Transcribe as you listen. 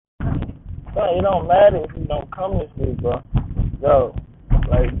son, it don't matter if you don't come this way, bro. Yo,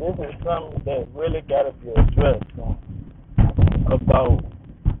 like, this is something that really gotta be addressed, son, about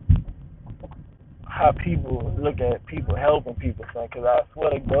how people look at people helping people, son. Cause I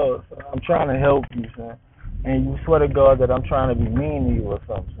swear to God, son, I'm trying to help you, son. And you swear to God that I'm trying to be mean to you or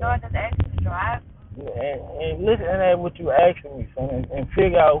something, son. No, I just asked you to drive. And listen at what you asking me, son, and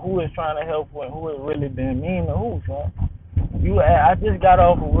figure out who is trying to help you and who is really being mean to who, son. I just got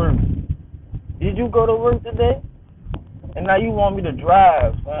off of work. Did you go to work today? And now you want me to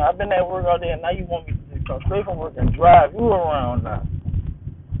drive, son. I've been at work all day, and now you want me to just come straight from work and drive you around now.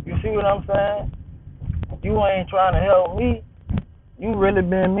 You see what I'm saying? You ain't trying to help me. You really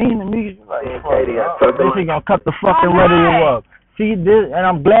been mean to me. Like, Katie, this shit gonna cut the fucking radio up. See this, and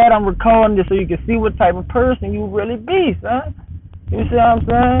I'm glad I'm recording this so you can see what type of person you really be, son. You see what I'm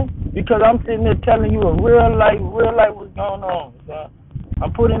saying? Because I'm sitting there telling you a real life what's going on, son.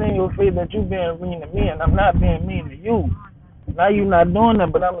 I'm putting in your face that you being mean to me, and I'm not being mean to you. Now you not doing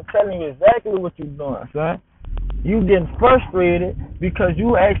that, but I'm telling you exactly what you doing, son. You getting frustrated because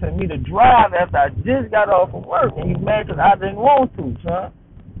you asking me to drive after I just got off of work, and you mad because I didn't want to, son.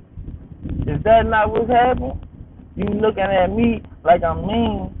 Is that not what's happening? You looking at me like I'm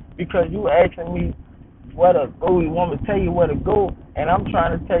mean because you asking me where to go. You want me to tell you where to go, and I'm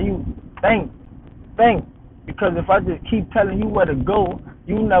trying to tell you, think. Because if I just keep telling you where to go,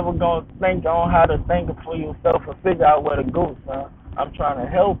 you never gonna think on how to think for yourself or figure out where to go, son. I'm trying to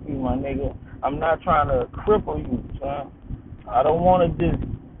help you, my nigga. I'm not trying to cripple you, son. I don't wanna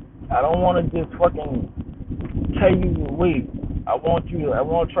just fucking tell you to wait. I want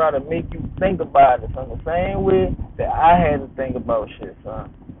to try to make you think about it, son, the same way that I had to think about shit,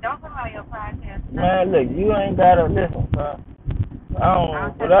 son. Don't come out your podcast. Man, look, you ain't gotta listen, son.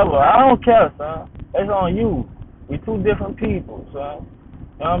 I don't care, son. It's on you. We two different people, son.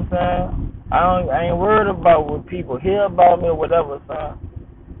 You know what I'm saying? I ain't worried about what people hear about me or whatever, son.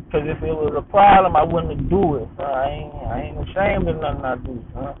 Cause if it was a problem, I wouldn't do it, son. I ain't ashamed of nothing I do,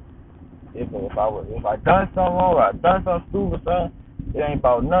 son. If I done something wrong or I done something stupid, son, it ain't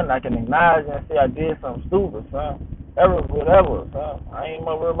about nothing. I can acknowledge and say I did something stupid, son. Whatever, son. I ain't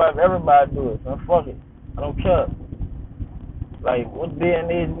worried about if everybody do it, son. Fuck it. I don't care. Like, what day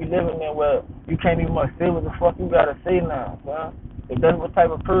and age we living in where you can't even much say what the fuck you gotta say now, son? If that's what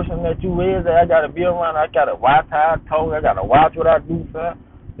type of person that you is, that I gotta be around, I gotta watch how I talk, I gotta watch what I do, son,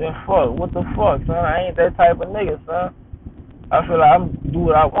 then fuck, what the fuck, son? I ain't that type of nigga, son. I feel like I'm do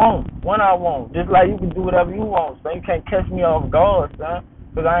what I want, when I want. Just like you can do whatever you want, son. You can't catch me off guard, son,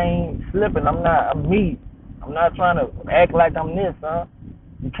 because I ain't slipping. I'm me. I'm not trying to act like I'm this, son.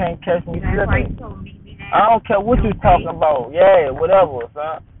 You can't catch me slipping. Why you told me that. I don't care what you talking about. Yeah, whatever,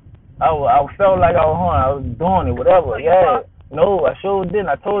 son. I felt like I was doing it, whatever. Yeah. No, I sure didn't.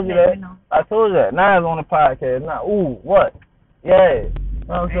 I told you that. I told you that. Now it's on the podcast. Now, ooh, what? Yeah. You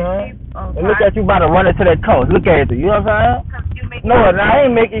know what I'm saying? And look at you about to run into that coach. Look at it. You know what I'm saying? No, I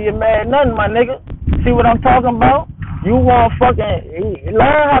ain't making you mad nothing, my nigga. See what I'm talking about? You want fucking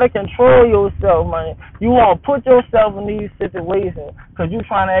learn how to control yourself, man. You want to put yourself in these situations because you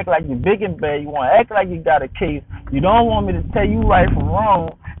trying to act like you're big and bad. You want to act like you got a case. You don't want me to tell you right from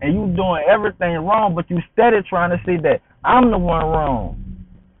wrong, and you doing everything wrong, but you steady trying to say that I'm the one wrong.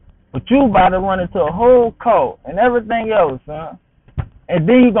 But you about to run into a whole court and everything else, huh? And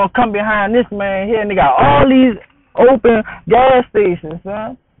then you going to come behind this man here, and they got all these open gas stations,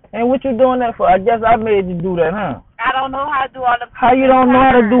 huh? And what you doing that for? I guess I made you do that, huh? I don't know how to do all the. How you don't know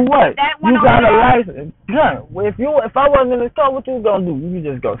how to do what? You got a license, huh? If I wasn't in the car, what you gonna do? You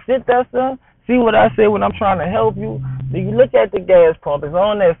just go sit there, son. See what I say when I'm trying to help you. So you look at the gas pump. It's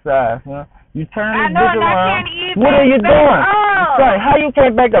on that side, huh? You turn this bitch around. What are you doing? Son, how you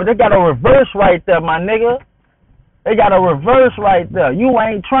can't back up? They got a reverse right there, my nigga. They got a reverse right there. You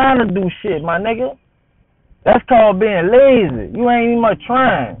ain't trying to do shit, my nigga. That's called being lazy. You ain't even much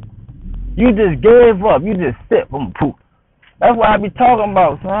trying. You just gave up. You just sit, boom, poof. That's what I be talking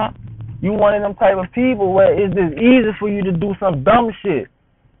about, son. You one of them type of people where it's just easy for you to do some dumb shit.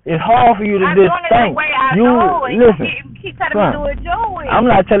 It's hard for you to just think. Listen, keep telling me do it your way. I'm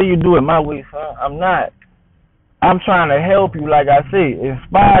not telling you do it my way, son. I'm not. I'm trying to help you, like I say,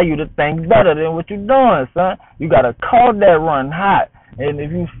 inspire you to think better than what you're doing, son. You gotta call that run hot. And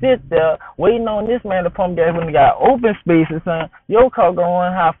if you sit there waiting on this man to pump gas when he got open spaces, son, your car gonna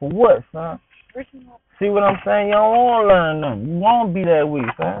run hot for what, son? See what I'm saying? You don't want to learn nothing. You won't be that way,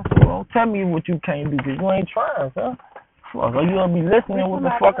 son. So don't tell me what you can't do because you ain't trying, son. Fuck, or you gonna be listening what the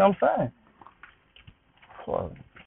fuck I'm saying. Fuck.